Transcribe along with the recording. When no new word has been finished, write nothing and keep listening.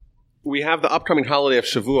We have the upcoming holiday of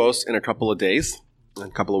Shavuos in a couple of days, in a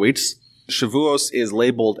couple of weeks. Shavuos is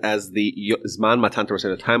labeled as the Zman Matan Torah,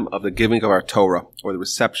 the time of the giving of our Torah, or the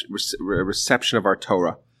reception of our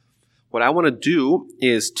Torah. What I want to do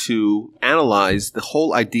is to analyze the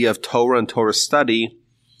whole idea of Torah and Torah study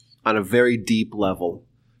on a very deep level.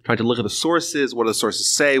 Trying to look at the sources, what do the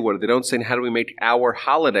sources say, what do they don't say, and how do we make our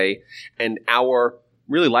holiday and our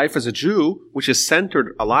really life as a Jew, which is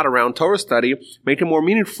centered a lot around Torah study, make it more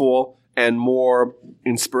meaningful and more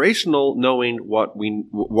inspirational, knowing what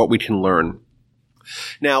we can learn.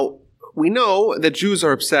 Now, we know that Jews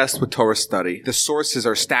are obsessed with Torah study. The sources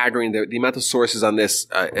are staggering. The amount of sources on this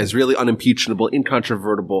is really unimpeachable,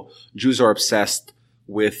 incontrovertible. Jews are obsessed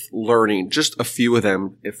with learning. Just a few of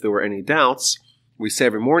them, if there were any doubts. We say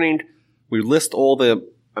every morning, we list all the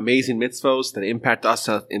amazing mitzvos that impact us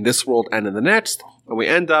in this world and in the next, and we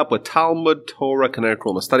end up with Talmud, Torah, Kanei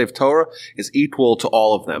Krum. The study of Torah is equal to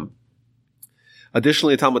all of them.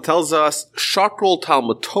 Additionally, the Talmud tells us, Shakrul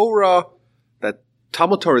Talmud Torah, that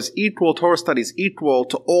Talmud Torah is equal, Torah study is equal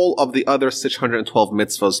to all of the other 612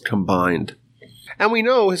 mitzvahs combined. And we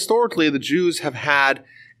know, historically, the Jews have had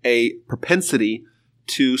a propensity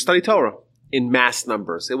to study Torah in mass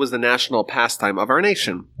numbers. It was the national pastime of our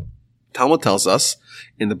nation. Talmud tells us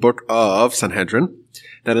in the book of Sanhedrin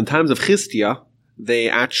that in times of Chizkiah, they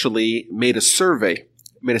actually made a survey,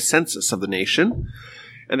 made a census of the nation,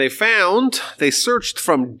 and they searched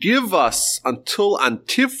from Givas until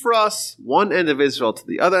Antifras, one end of Israel to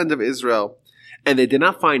the other end of Israel, and they did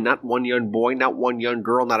not find not one young boy, not one young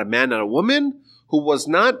girl, not a man, not a woman, who was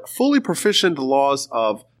not fully proficient in the laws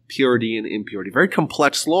of purity and impurity. Very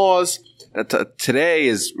complex laws that today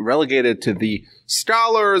is relegated to the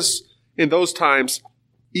scholars. In those times,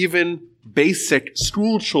 even basic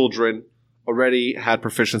school children already had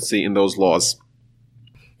proficiency in those laws.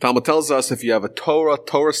 Talmud tells us if you have a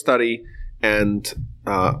Torah study, and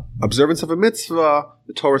observance of a mitzvah,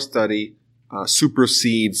 the Torah study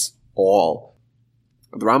supersedes all.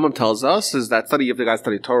 The Rambam tells us is that you have to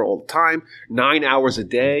study Torah all the time, 9 hours a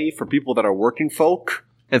day for people that are working folk,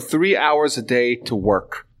 and 3 hours a day to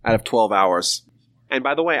work out of 12 hours. And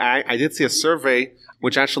by the way, I did see a survey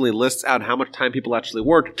which actually lists out how much time people actually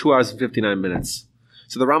work, 2 hours and 59 minutes.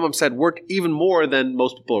 So the Rambam said work even more than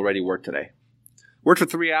most people already work today. Work for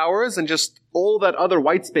 3 hours, and just all that other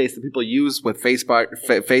white space that people use with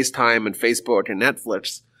FaceTime and Facebook and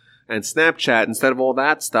Netflix and Snapchat, instead of all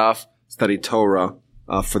that stuff, study Torah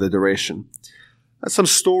for the duration. Some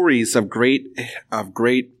stories of great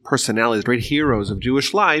personalities, great heroes of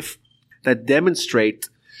Jewish life that demonstrate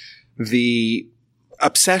the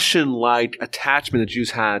obsession-like attachment the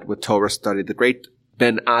Jews had with Torah study. The great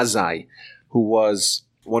Ben Azai, who was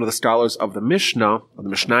one of the scholars of the Mishnah, of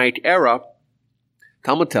the Mishnaic era,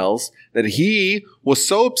 Talmud tells that he was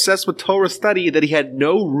so obsessed with Torah study that he had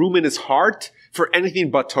no room in his heart for anything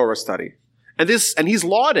but Torah study. And he's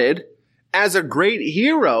lauded as a great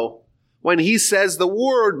hero when he says the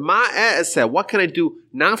word ma'aseh. What can I do?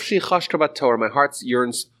 Nafshi chashka Torah. My heart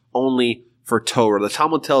yearns only for Torah. The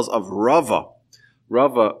Talmud tells of Rava,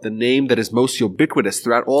 the name that is most ubiquitous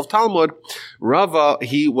throughout all of Talmud. Rava,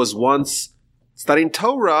 he was once studying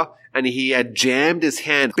Torah, and he had jammed his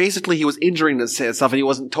hand. Basically, he was injuring himself, and he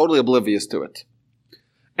wasn't totally oblivious to it.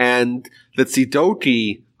 And the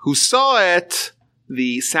Tzidoki who saw it,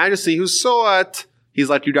 the Sadducee who saw it, he's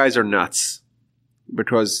like, you guys are nuts.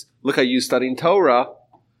 Because look at you studying Torah,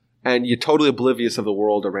 and you're totally oblivious of the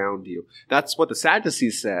world around you. That's what the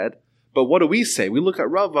Sadducees said. But what do we say? We look at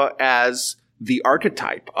Rava as the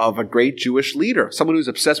archetype of a great Jewish leader. Someone who's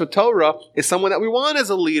obsessed with Torah is someone that we want as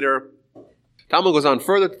a leader. Talmud goes on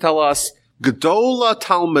further to tell us, Gedola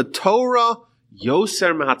Talmud Torah,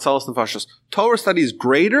 Yoser Mehatzalas Nefashos. Torah study is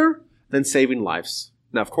greater than saving lives.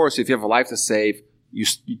 Now, of course, if you have a life to save, you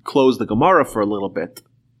close the Gemara for a little bit.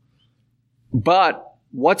 But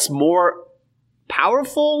what's more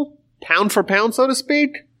powerful, pound for pound, so to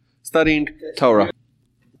speak? Studying Torah.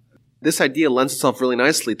 This idea lends itself really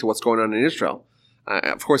nicely to what's going on in Israel.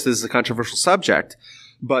 Of course, this is a controversial subject,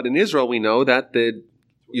 but in Israel we know that the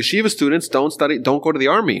yeshiva students don't go to the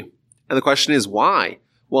army. And the question is, why?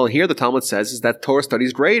 Well, here the Talmud says is that Torah study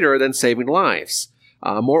is greater than saving lives.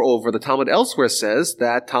 Moreover, the Talmud elsewhere says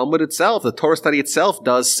that the Torah study itself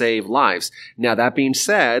does save lives. Now, that being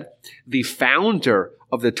said, the founder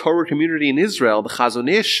of the Torah community in Israel, the Chazon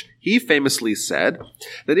Ish, he famously said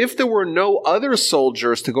that if there were no other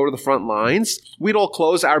soldiers to go to the front lines, we'd all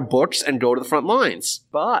close our books and go to the front lines.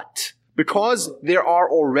 But because there are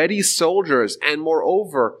already soldiers, and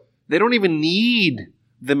moreover, they don't even need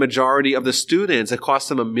the majority of the students. It costs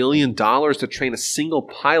them $1 million to train a single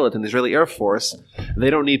pilot in the Israeli Air Force. They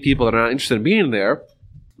don't need people that are not interested in being there.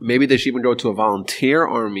 Maybe they should even go to a volunteer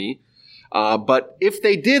army. But if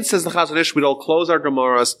they did, says the Chazon Ish, we'd all close our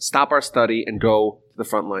Gemaras, stop our study, and go to the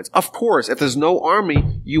front lines. Of course, if there's no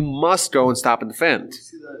army, you must go and stop and defend.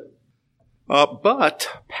 But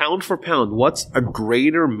pound for pound, what's a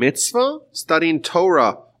greater mitzvah? Studying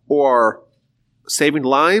Torah or saving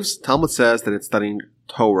lives? Talmud says that it's studying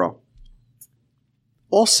Torah.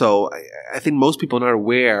 Also, I think most people are not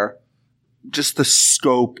aware just the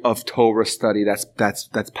scope of Torah study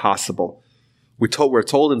that's possible. We're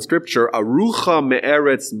told in Scripture, Arucha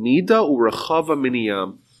me'eretz mida urechava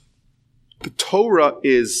miniyam. The Torah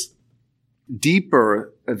is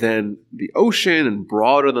deeper than the ocean and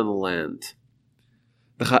broader than the land.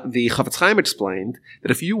 The Chafetz Chaim explained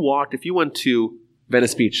that if you went to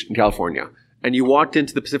Venice Beach in California and you walked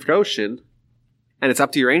into the Pacific Ocean and it's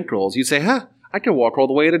up to your ankles, you'd say, I can walk all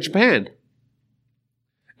the way to Japan.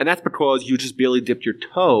 And that's because you just barely dipped your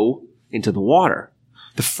toe into the water.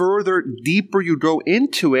 The further deeper you go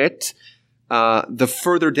into it, the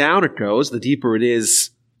further down it goes, the deeper it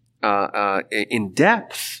is in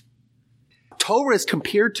depth. Torah is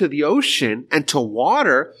compared to the ocean and to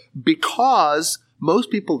water because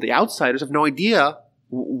most people, the outsiders, have no idea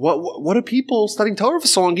what are people studying Torah for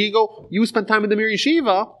so long. You spend time in the Mir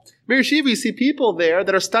Yeshiva. Mir Yeshiva, you see people there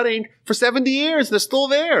that are studying for 70 years. They're still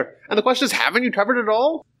there. And the question is, haven't you covered it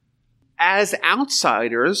all? As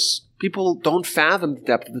outsiders, people don't fathom the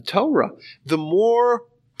depth of the Torah. The more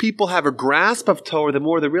people have a grasp of Torah, the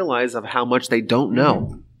more they realize of how much they don't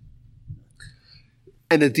know.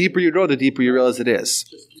 And the deeper you go, the deeper you realize it is.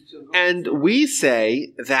 And we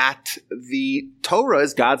say that the Torah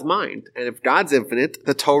is God's mind. And if God's infinite,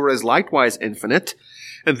 the Torah is likewise infinite.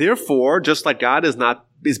 And therefore, just like God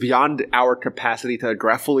is beyond our capacity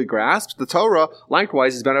to fully grasp, the Torah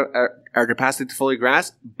likewise is beyond our capacity to fully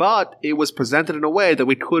grasp, but it was presented in a way that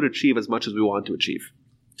we could achieve as much as we want to achieve.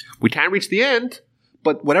 We can't reach the end,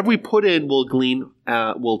 but whatever we put in, we'll glean,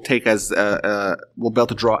 we'll be able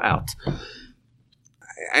to draw out.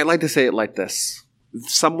 I like to say it like this.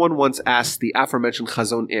 Someone once asked the aforementioned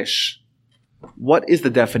Chazon Ish, what is the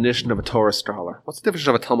definition of a Torah scholar? What's the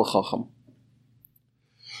definition of a Talmid Chacham?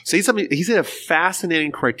 So he said a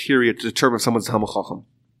fascinating criteria to determine if someone's a Talmid Chacham.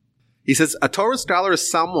 He says a Torah scholar is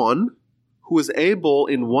someone who is able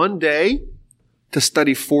in one day to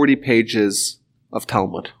study 40 pages of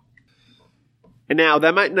Talmud. And now,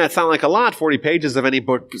 that might not sound like a lot. 40 pages of any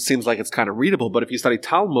book seems like it's kind of readable. But if you study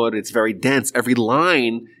Talmud, it's very dense. Every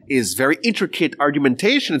line is very intricate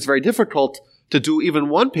argumentation. It's very difficult to do even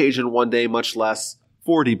one page in one day, much less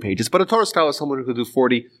 40 pages. But a Torah scholar is someone who can do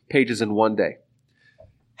 40 pages in one day.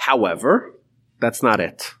 However, that's not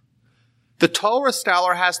it. The Torah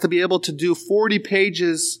scholar has to be able to do 40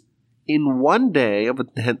 pages in one day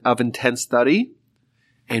of intense study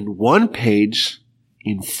and one page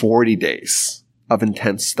in 40 days of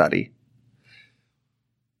intense study.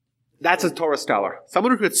 That's a Torah scholar.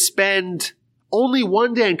 Someone who could spend only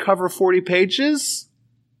one day and cover 40 pages,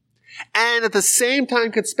 and at the same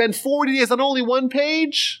time could spend 40 days on only one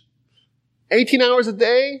page, 18 hours a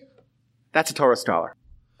day. That's a Torah scholar.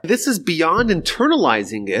 This is beyond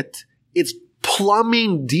internalizing it. It's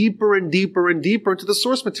plumbing deeper and deeper and deeper into the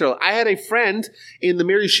source material. I had a friend in the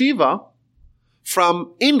Mir Yeshiva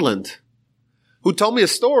from England who told me a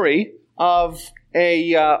story of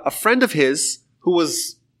a friend of his who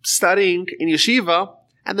was studying in yeshiva,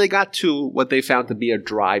 and they got to what they found to be a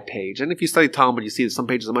dry page. And if you study Talmud, you see that some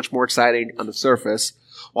pages are much more exciting on the surface,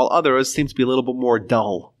 while others seem to be a little bit more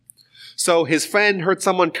dull. So his friend heard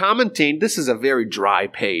someone commenting, this is a very dry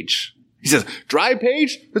page. He says, dry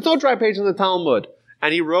page? There's no dry page in the Talmud.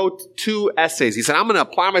 And he wrote 2 essays. He said, I'm going to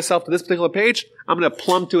apply myself to this particular page, I'm going to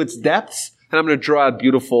plumb to its depths, and I'm going to draw out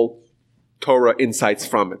beautiful Torah insights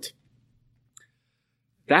from it.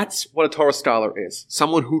 That's what a Torah scholar is.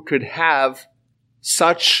 Someone who could have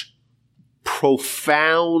such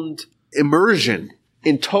profound immersion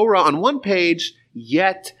in Torah on one page,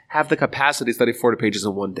 yet have the capacity to study 40 pages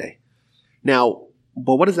in one day. Now,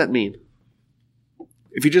 but what does that mean?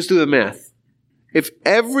 If you just do the math, if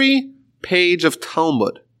every page of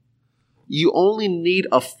Talmud, you only need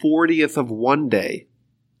a 40th of one day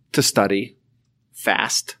to study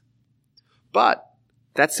fast, but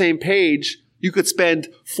that same page, you could spend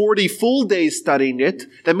 40 full days studying it.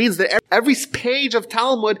 That means that every page of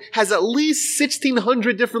Talmud has at least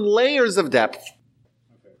 1,600 different layers of depth.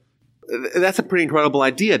 that's a pretty incredible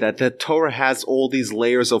idea that the Torah has all these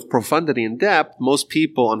layers of profundity and depth. Most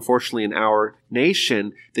people, unfortunately, in our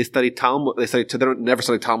nation, they study Talmud. They don't never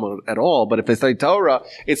study Talmud at all. But if they study Torah,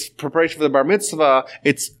 it's preparation for the bar mitzvah.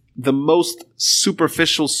 It's the most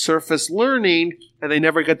superficial surface learning, and they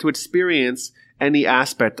never get to experience any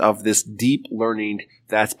aspect of this deep learning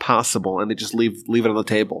that's possible, and they just leave it on the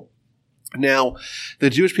table. Now, the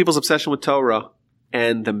Jewish people's obsession with Torah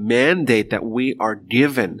and the mandate that we are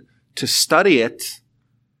given to study it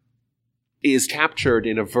is captured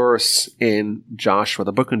in a verse in Joshua.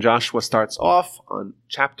 The book in Joshua starts off on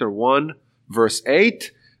chapter 1, verse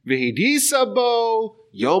 8. V'hidisabo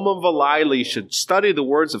yomam v'layla. You should study the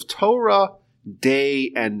words of Torah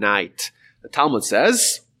day and night. The Talmud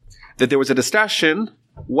says that there was a discussion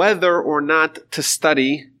whether or not to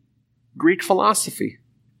study Greek philosophy.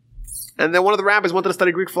 And then one of the rabbis wanted to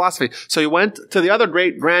study Greek philosophy. So he went to the other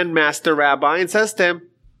great grandmaster rabbi and says to him,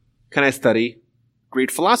 can I study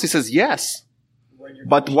Greek philosophy? He says, yes.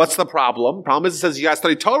 But what's the problem? The problem is it says you got to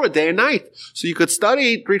study Torah day and night. So you could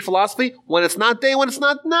study Greek philosophy when it's not day, when it's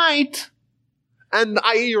not night. And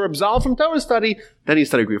i.e. you're absolved from Torah study, then you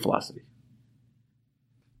study Greek philosophy.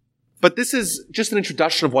 But this is just an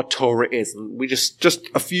introduction of what Torah is. And we just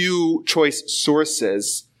a few choice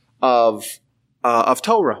sources of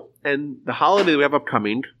Torah. And the holiday that we have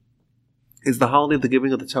upcoming is the holiday of the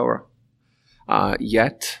giving of the Torah.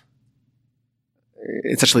 Yet,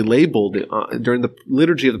 it's actually labeled during the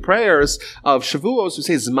liturgy of the prayers of Shavuos, we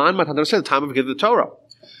say Zman Matan Torah, the time of giving the Torah.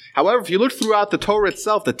 However, if you look throughout the Torah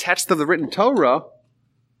itself, the text of the written Torah,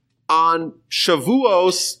 on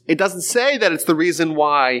Shavuos, it doesn't say that it's the reason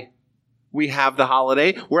why we have the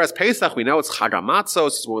holiday. Whereas Pesach, we know it's Chag HaMatzos,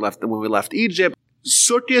 it's when we left Egypt.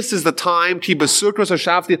 Sukkot is the time, Ki b'Sukkos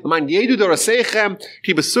Hashavti, L'man Yedu Dorasechem,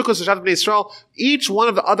 Ki b'Sukkos Hashavti B'nei Yisrael. Each one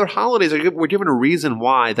of the other holidays, we're given a reason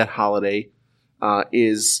why that holiday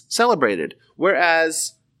is celebrated.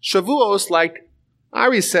 Whereas Shavuos, like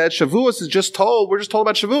Ari said, Shavuos is we're just told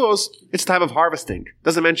about Shavuos, it's time of harvesting.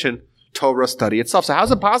 Doesn't mention Torah study itself. So how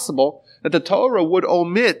is it possible that the Torah would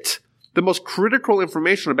omit the most critical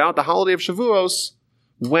information about the holiday of Shavuos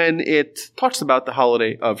when it talks about the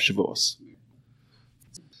holiday of Shavuos?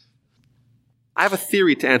 I have a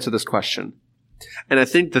theory to answer this question. And I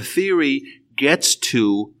think the theory gets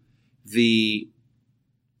to the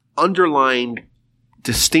underlying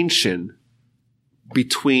distinction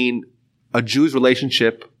between a Jew's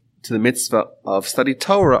relationship to the mitzvah of studying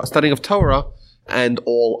of Torah, and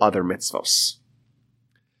all other mitzvahs.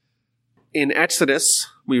 In Exodus,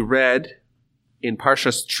 we read in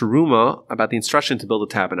Parshas Teruma about the instruction to build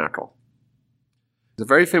a tabernacle. There's a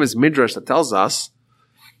very famous midrash that tells us,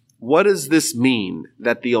 what does this mean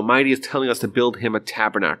that the Almighty is telling us to build him a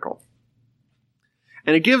tabernacle?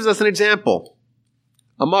 And it gives us an example,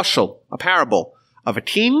 a mashal, a parable of a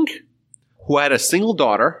king who had a single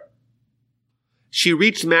daughter. She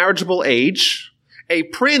reached marriageable age. A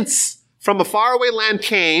prince from a faraway land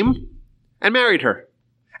came and married her.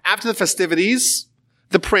 After the festivities,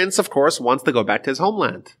 the prince, of course, wants to go back to his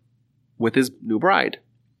homeland with his new bride.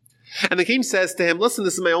 And the king says to him, listen,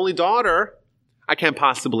 this is my only daughter. I can't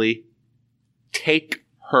possibly take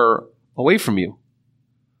her away from you.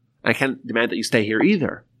 I can't demand that you stay here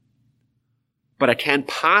either. But I can't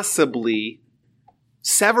possibly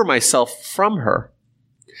sever myself from her.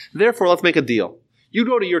 Therefore, let's make a deal. You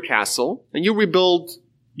go to your castle and you rebuild,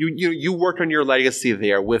 you work on your legacy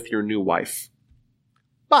there with your new wife.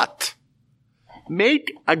 But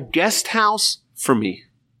make a guest house for me.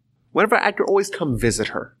 Whenever I could always come visit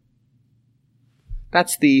her.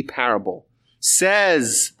 That's the parable.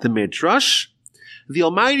 Says the Midrash, the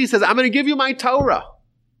Almighty says, I'm going to give you my Torah,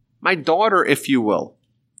 my daughter, if you will.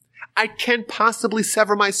 I can't possibly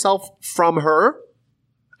sever myself from her.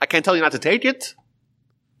 I can't tell you not to take it.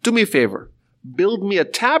 Do me a favor. Build me a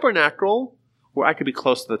tabernacle where I could be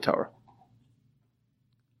close to the Torah.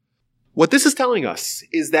 What this is telling us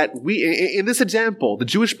is that in this example, the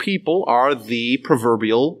Jewish people are the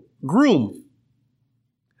proverbial groom.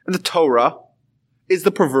 And the Torah is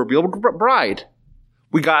the proverbial bride.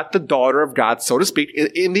 We got the daughter of God, so to speak,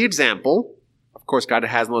 in the example. Of course, God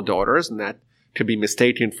has no daughters, and that could be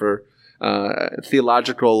mistaken for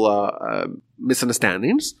theological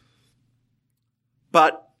misunderstandings.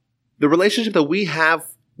 But the relationship that we have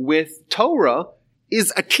with Torah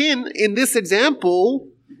is akin, in this example,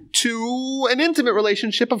 to an intimate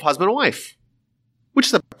relationship of husband and wife, which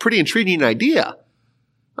is a pretty intriguing idea.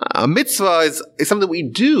 A mitzvah is something that we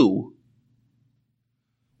do.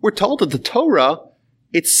 We're told that the Torah,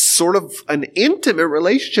 it's sort of an intimate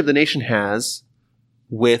relationship the nation has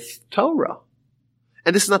with Torah.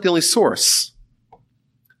 And this is not the only source.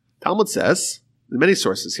 Talmud says, there are many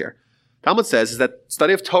sources here. Talmud says is that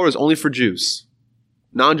study of Torah is only for Jews.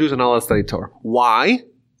 Non-Jews are not allowed to study Torah. Why?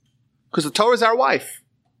 Because the Torah is our wife,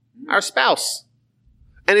 our spouse.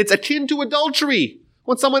 And it's akin to adultery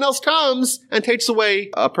when someone else comes and takes away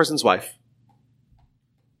a person's wife.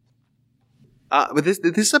 But this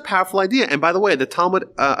is a powerful idea. And by the way, the Talmud,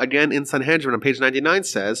 again in Sanhedrin on page 99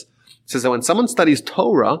 says that when someone studies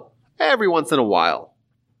Torah, every once in a while,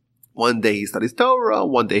 one day he studies Torah,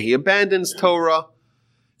 one day he abandons Torah,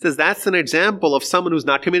 it says that's an example of someone who's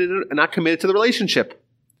not committed to the relationship.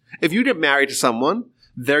 If you get married to someone,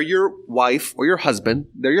 they're your wife or your husband,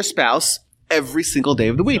 they're your spouse every single day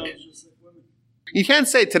of the week. You can't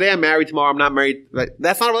say, today I'm married, tomorrow I'm not married.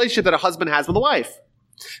 That's not a relationship that a husband has with a wife.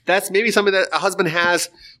 That's maybe something that a husband has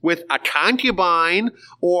with a concubine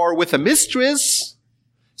or with a mistress.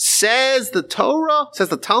 Says the Torah, says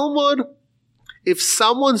the Talmud, if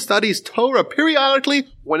someone studies Torah periodically,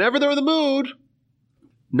 whenever they're in the mood,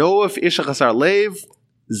 no if isha chasar lev,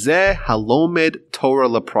 ze halomed Torah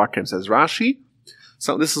leprakim, says Rashi.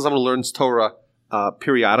 So this is someone who learns Torah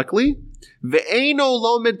periodically. Ve'eno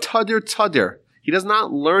lomed tadir tadir. He does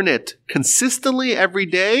not learn it consistently every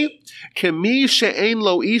day. Kemi she'ein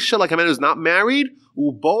lo isha, like a man who's not married.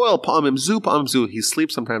 Uboel pa'amim zu. He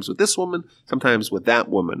sleeps sometimes with this woman, sometimes with that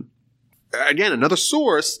woman. Again, another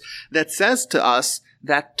source that says to us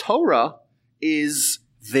that Torah is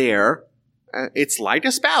there. It's like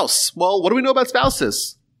a spouse. Well, what do we know about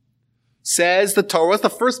spouses? Says the Torah,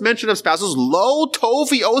 the first mention of spouses, lo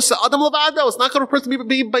tovi osa adam levado. It's not good for a person to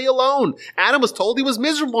be alone. Adam was told he was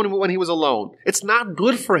miserable when he was alone. It's not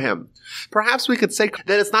good for him. Perhaps we could say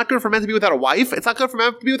that it's not good for men to be without a wife. It's not good for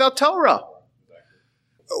men to be without Torah.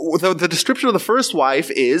 The description of the first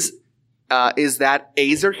wife is that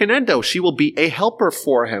Ezer Kenendo, she will be a helper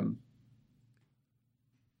for him.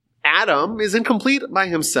 Adam is incomplete by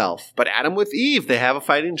himself, but Adam with Eve, they have a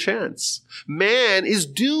fighting chance. Man is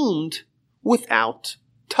doomed without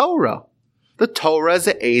Torah. The Torah is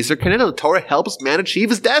a Ezer Kenendo. The Torah helps man achieve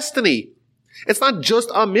his destiny. It's not just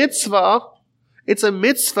a mitzvah. It's a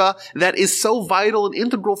mitzvah that is so vital and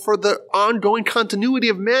integral for the ongoing continuity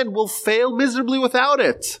of man. Will fail miserably without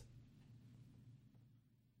it.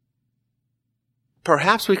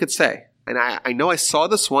 Perhaps we could say, and I know I saw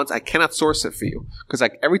this once, I cannot source it for you, because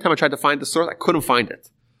every time I tried to find the source, I couldn't find it.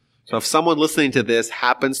 So if someone listening to this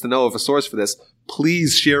happens to know of a source for this,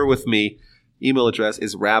 please share with me. Email address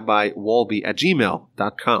is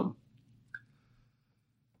rabbiwolbe@gmail.com.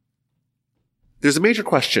 There's a major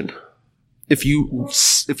question. If you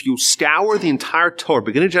scour the entire Torah,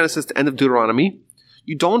 beginning of Genesis to end of Deuteronomy,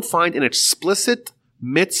 you don't find an explicit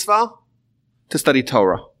mitzvah to study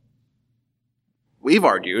Torah. We've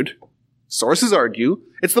argued, sources argue,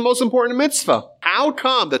 it's the most important mitzvah. How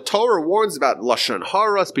come the Torah warns about Lashon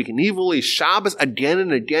Hara, speaking evilly, Shabbos again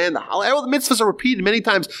and again? All the mitzvahs are repeated many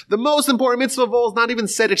times. The most important mitzvah of all is not even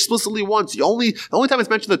said explicitly once. The only time it's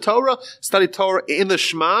mentioned in the Torah, study Torah in the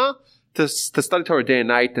Shema, to study Torah day and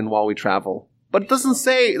night and while we travel. But it doesn't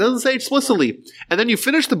say explicitly. And then you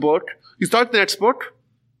finish the book, you start the next book,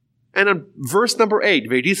 and on verse number 8,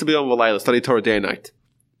 study Torah day and night.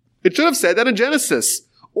 It should have said that in Genesis,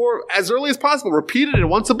 or as early as possible, repeated it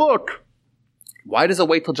once a book. Why does it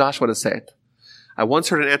wait till Joshua to say it? I once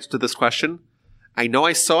heard an answer to this question. I know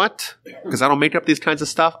I saw it, because I don't make up these kinds of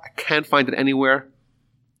stuff. I can't find it anywhere.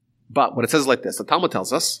 But what it says is like this. The Talmud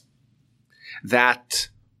tells us that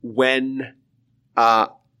when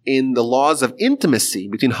in the laws of intimacy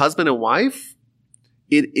between husband and wife,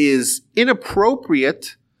 it is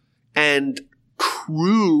inappropriate and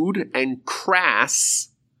crude and crass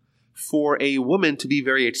for a woman to be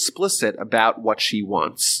very explicit about what she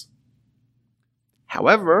wants.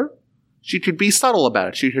 However, she could be subtle about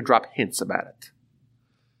it. She could drop hints about it.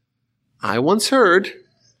 I once heard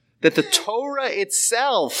that the Torah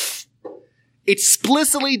itself,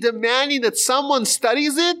 explicitly demanding that someone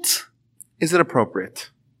studies it, is inappropriate.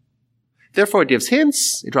 Therefore, it gives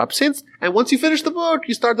hints, it drops hints, and once you finish the book,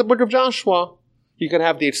 you start the book of Joshua, you can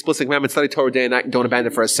have the explicit commandment, study Torah day and night, and don't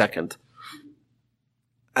abandon it for a second.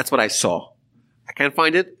 That's what I saw. I can't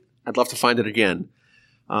find it. I'd love to find it again.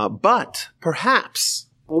 But perhaps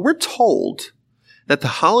when we're told that the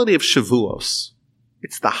holiday of Shavuos,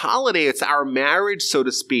 it's the holiday, it's our marriage, so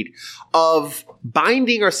to speak, of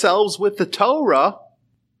binding ourselves with the Torah,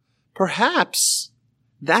 perhaps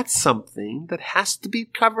that's something that has to be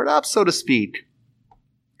covered up, so to speak.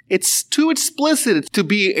 It's too explicit. It's to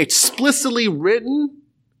be explicitly written.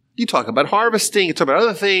 You talk about harvesting, you talk about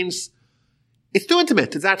other things. It's too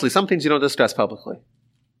intimate. It's actually some things you don't discuss publicly.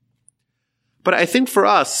 But I think for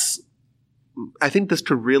us, I think this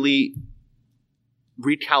could really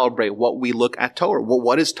recalibrate what we look at Torah. Well,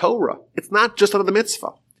 what is Torah? It's not just another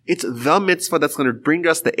mitzvah. It's the mitzvah that's going to bring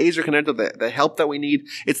us the Ezer Kenegdo, the help that we need.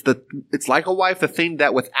 It's like a wife, the thing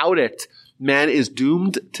that without it, man is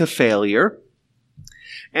doomed to failure.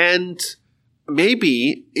 And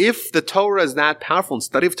maybe if the Torah is that powerful and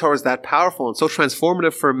study of Torah is that powerful and so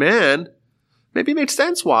transformative for man, maybe it makes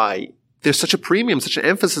sense why there's such a premium, such an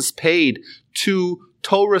emphasis paid to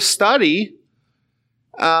Torah study.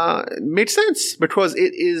 It makes sense because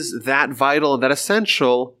it is that vital and that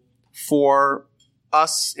essential for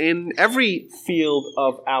us in every field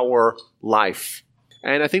of our life.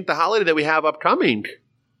 And I think the holiday that we have upcoming,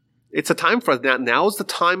 it's a time for us. Now is the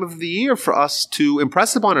time of the year for us to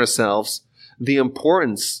impress upon ourselves the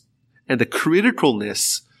importance and the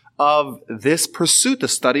criticalness of this pursuit, the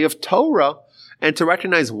study of Torah, and to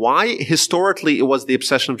recognize why historically it was the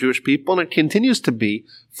obsession of Jewish people, and it continues to be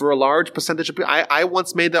for a large percentage of people. I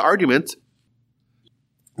once made the argument,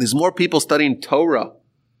 there's more people studying Torah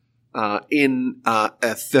in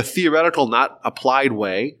the theoretical, not applied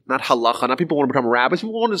way, not halacha, not people who want to become rabbis,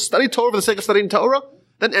 people who want to study Torah for the sake of studying Torah,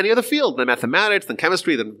 than any other field, than mathematics, than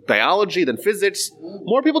chemistry, than biology, than physics.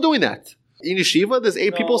 More people doing that. In yeshiva, there's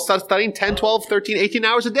 8 people studying 10, 12, 13, 18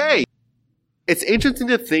 hours a day. It's interesting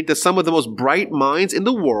to think that some of the most bright minds in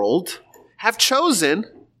the world have chosen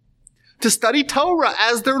to study Torah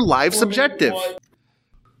as their life's objective.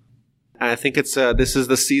 I think this is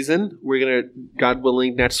the season. We're going to, God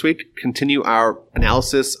willing, next week, continue our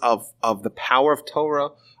analysis of the power of Torah,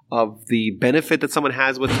 of the benefit that someone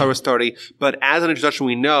has with Torah study. But as an introduction,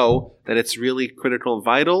 we know that it's really critical and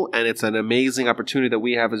vital, and it's an amazing opportunity that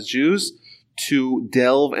we have as Jews to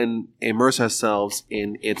delve and immerse ourselves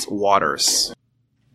in its waters.